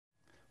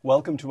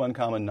Welcome to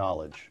Uncommon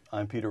Knowledge.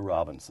 I'm Peter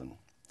Robinson.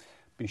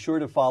 Be sure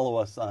to follow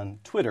us on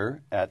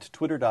Twitter at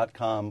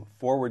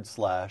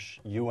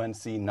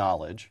twitter.com/UNC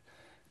Knowledge,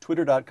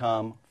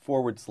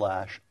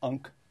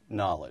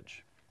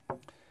 twitter.com/UNC-Knowledge.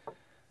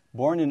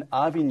 Born in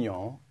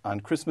Avignon on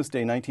Christmas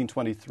Day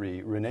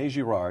 1923, Rene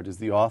Girard is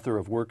the author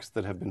of works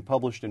that have been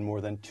published in more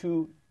than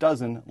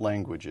 24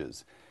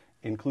 languages,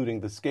 including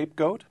The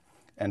Scapegoat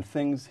and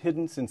Things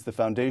Hidden Since the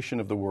Foundation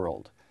of the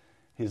World.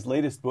 His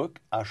latest book,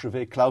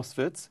 Archivé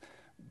Clausewitz,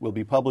 will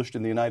be published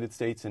in the United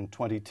States in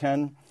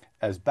 2010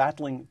 as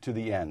Battling to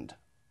the End,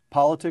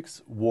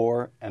 Politics,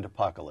 War, and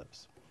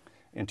Apocalypse.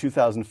 In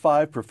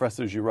 2005,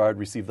 Professor Girard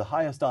received the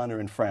highest honor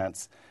in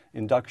France,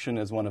 induction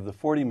as one of the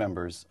 40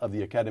 members of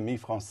the Académie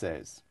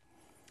Française.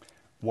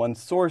 One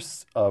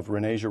source of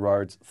Rene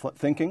Girard's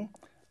thinking,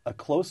 a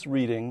close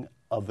reading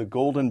of The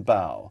Golden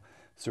Bough,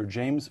 Sir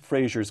James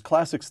Fraser's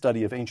classic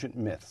study of ancient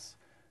myths.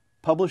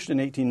 Published in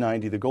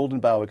 1890, The Golden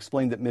Bough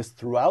explained that myths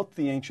throughout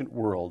the ancient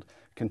world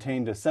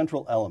contained a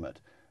central element,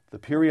 the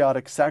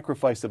periodic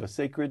sacrifice of a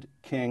sacred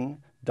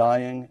king,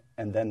 dying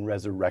and then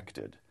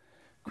resurrected.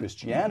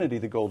 Christianity,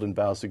 The Golden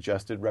Bough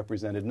suggested,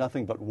 represented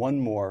nothing but one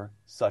more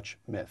such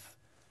myth,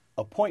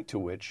 a point to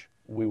which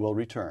we will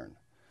return.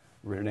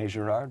 Rene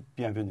Girard,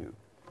 bienvenue.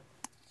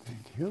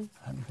 Thank you.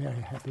 I'm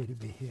very happy to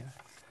be here.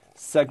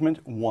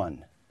 Segment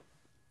 1,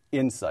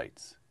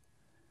 Insights.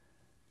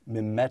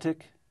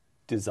 Mimetic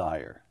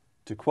desire.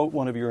 To quote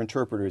one of your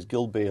interpreters,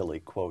 Gil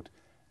Bailey, quote,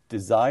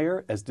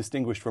 "Desire, as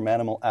distinguished from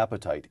animal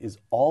appetite, is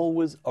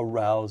always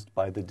aroused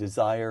by the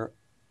desire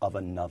of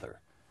another."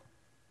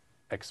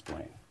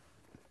 Explain.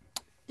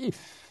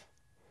 If,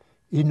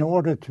 in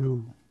order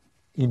to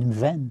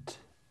invent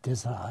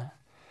desire,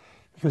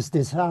 because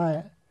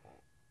desire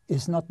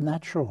is not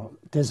natural,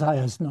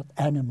 desire is not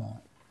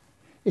animal.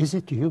 Is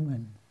it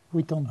human?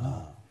 We don't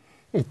know.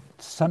 It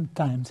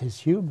sometimes is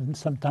human,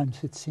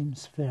 sometimes it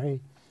seems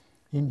very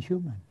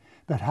inhuman.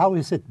 But how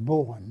is it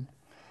born?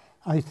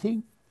 I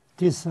think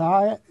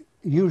desire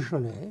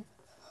usually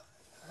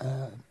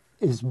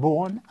is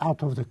born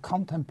out of the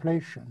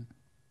contemplation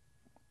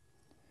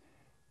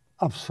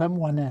of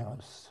someone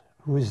else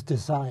who is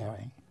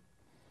desiring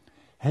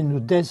and who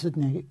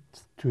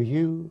designates to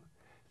you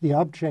the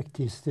object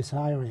he's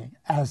desiring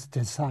as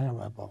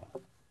desirable.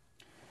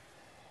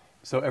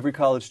 So every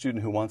college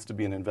student who wants to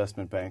be an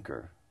investment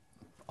banker,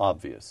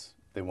 obvious.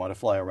 They want to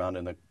fly around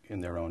in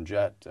their own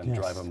jet and Yes.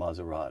 drive a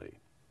Maserati.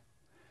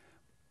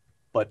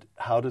 But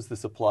how does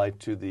this apply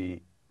to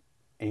the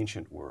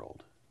ancient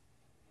world?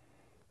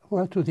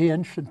 Well, to the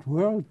ancient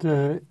world,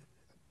 it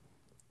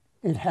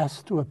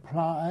has to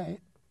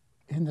apply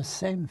in the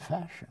same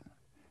fashion.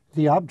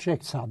 The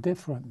objects are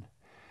different,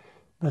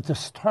 but the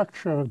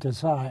structure of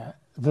desire,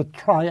 the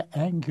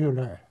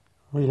triangular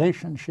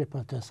relationship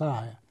of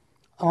desire,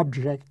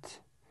 object,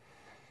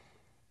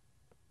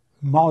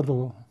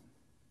 model,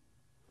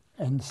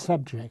 and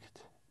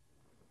subject,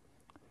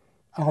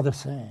 are the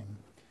same.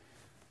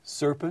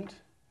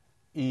 Serpent,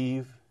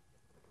 Eve,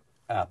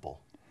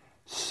 apple.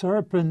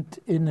 Serpent,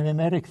 in the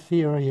mimetic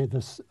theory of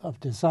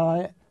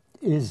desire,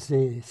 is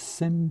a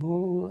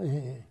symbol,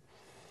 an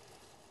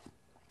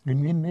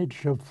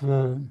image of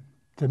the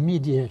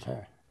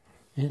mediator.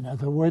 In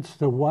other words,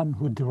 the one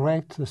who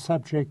directs the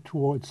subject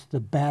towards the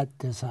bad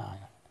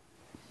desire.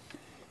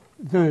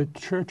 The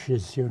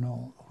churches,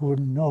 who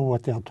know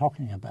what they're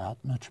talking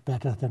about much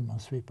better than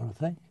most people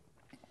think,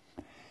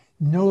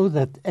 know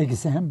that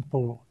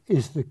example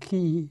is the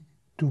key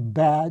to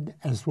bad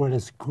as well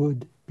as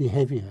good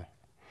behavior.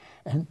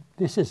 And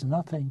this is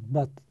nothing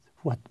but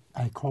what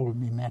I call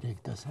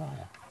mimetic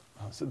desire.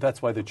 So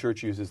that's why the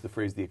church uses the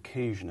phrase the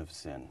occasion of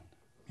sin.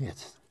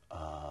 Yes.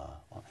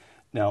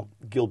 Now,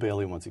 Gil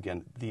Bailey, once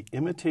again, the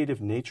imitative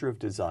nature of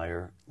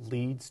desire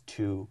leads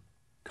to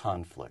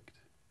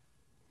conflict.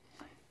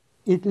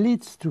 It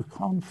leads to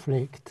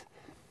conflict,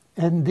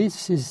 and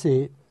this is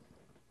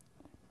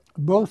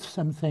both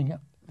something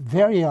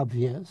very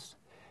obvious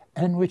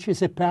and which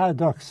is a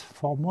paradox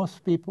for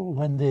most people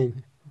when they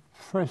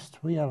first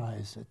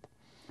realize it.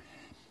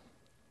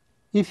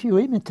 If you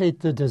imitate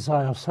the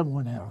desire of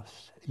someone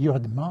else, you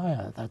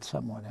admire that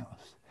someone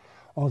else,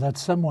 or that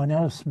someone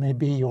else may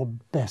be your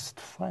best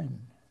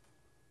friend.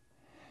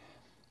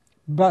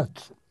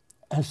 But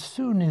as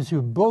soon as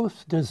you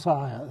both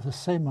desire the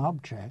same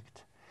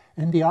object,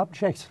 and the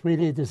objects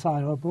really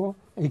desirable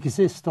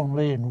exist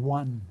only in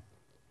one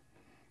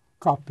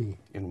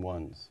copy. In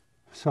ones.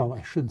 So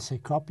I shouldn't say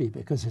copy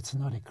because it's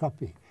not a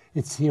copy.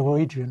 It's the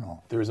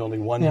original. There is only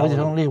one There is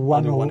Helen, only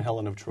one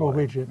Helen of Troy.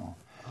 Original.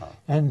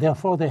 And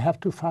therefore they have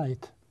to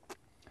fight.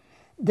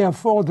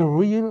 Therefore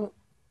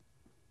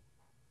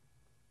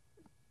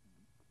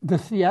the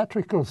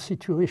theatrical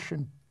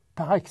situation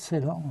par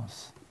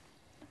excellence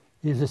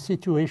is a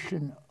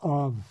situation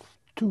of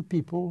two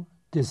people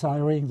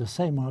desiring the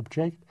same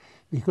object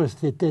because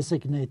they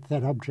designate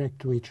that object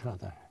to each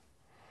other.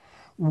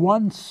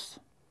 Once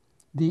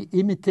the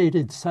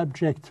imitated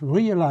subject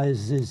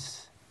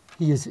realizes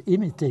he is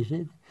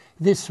imitated,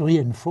 this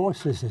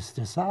reinforces his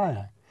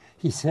desire.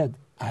 He said,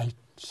 I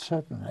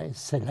certainly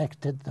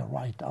selected the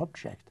right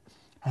object.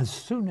 As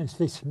soon as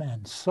this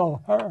man saw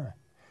her,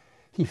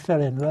 he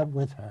fell in love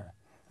with her,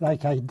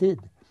 like I did.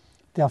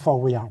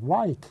 Therefore, we are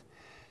right.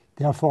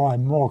 Therefore,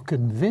 I'm more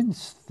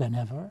convinced than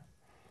ever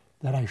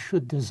that I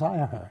should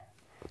desire her.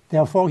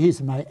 Therefore,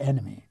 he's my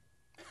enemy.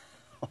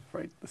 All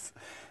right.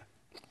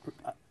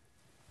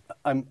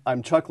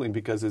 I'm chuckling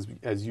because as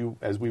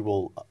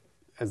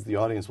the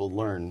audience will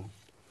learn,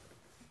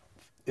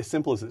 as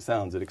simple as it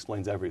sounds, it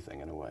explains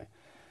everything in a way.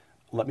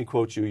 Let me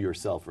quote you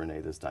yourself,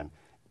 Rene, this time.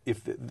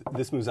 If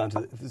this moves on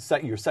to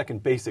your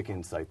second basic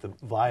insight, the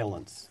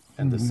violence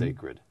and the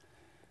sacred.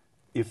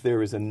 If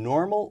there is a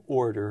normal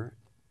order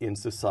in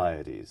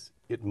societies,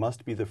 it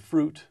must be the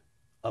fruit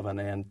of an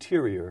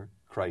anterior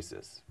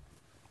crisis.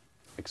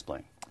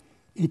 Explain.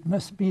 It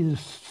must be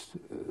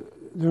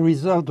the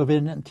result of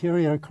an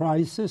anterior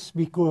crisis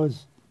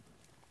because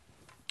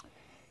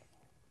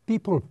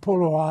people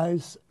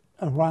polarize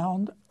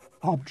around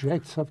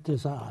objects of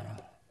desire.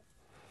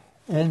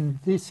 And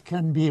this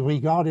can be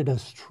regarded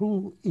as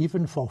true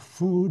even for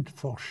food,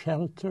 for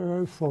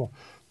shelter, for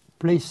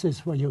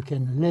places where you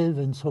can live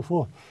and so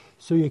forth.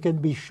 So you can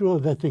be sure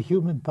that the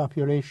human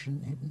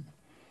population in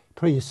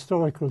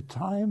prehistorical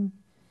time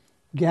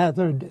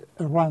gathered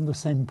around the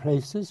same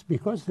places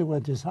because they were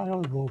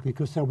desirable,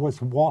 because there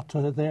was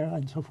water there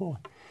and so forth.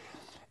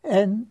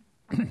 And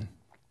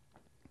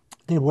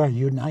they were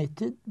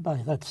united by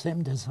that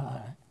same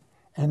desire.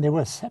 And they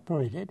were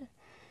separated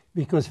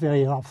because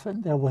very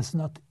often there was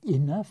not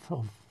enough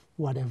of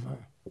whatever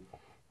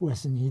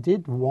was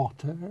needed,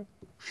 water,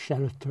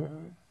 shelter,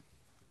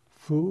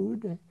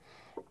 food,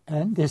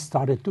 and they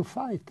started to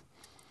fight.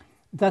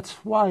 That's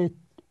why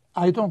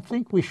I don't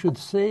think we should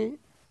say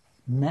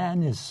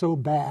man is so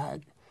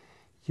bad,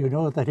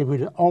 that he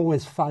will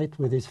always fight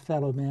with his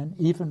fellow man,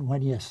 even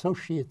when he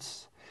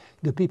associates.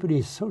 The people he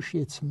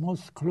associates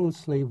most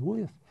closely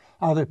with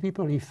are the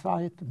people he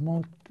fights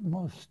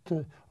most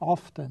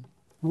often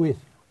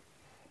with.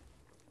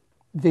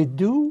 They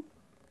do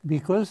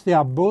because they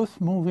are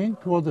both moving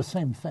toward the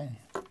same thing.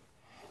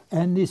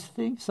 And these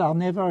things are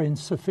never in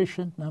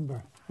sufficient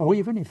number. Or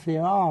even if they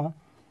are,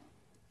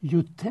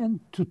 you tend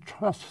to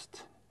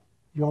trust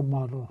your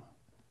model.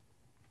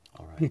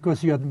 All right.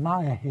 Because you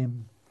admire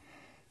him.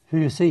 So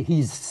you say,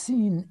 he's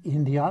seen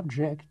in the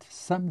object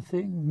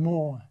something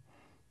more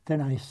than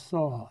I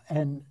saw,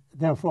 and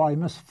therefore I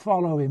must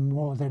follow him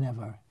more than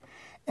ever.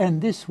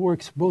 And this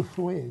works both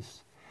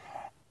ways.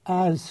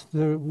 As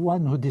the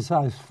one who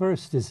desires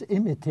first is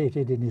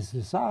imitated in his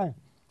desire,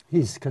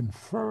 he's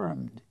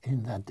confirmed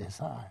in that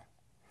desire.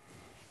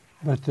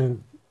 But the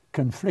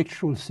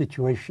conflictual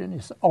situation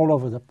is all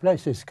over the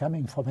place, it's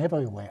coming from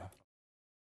everywhere.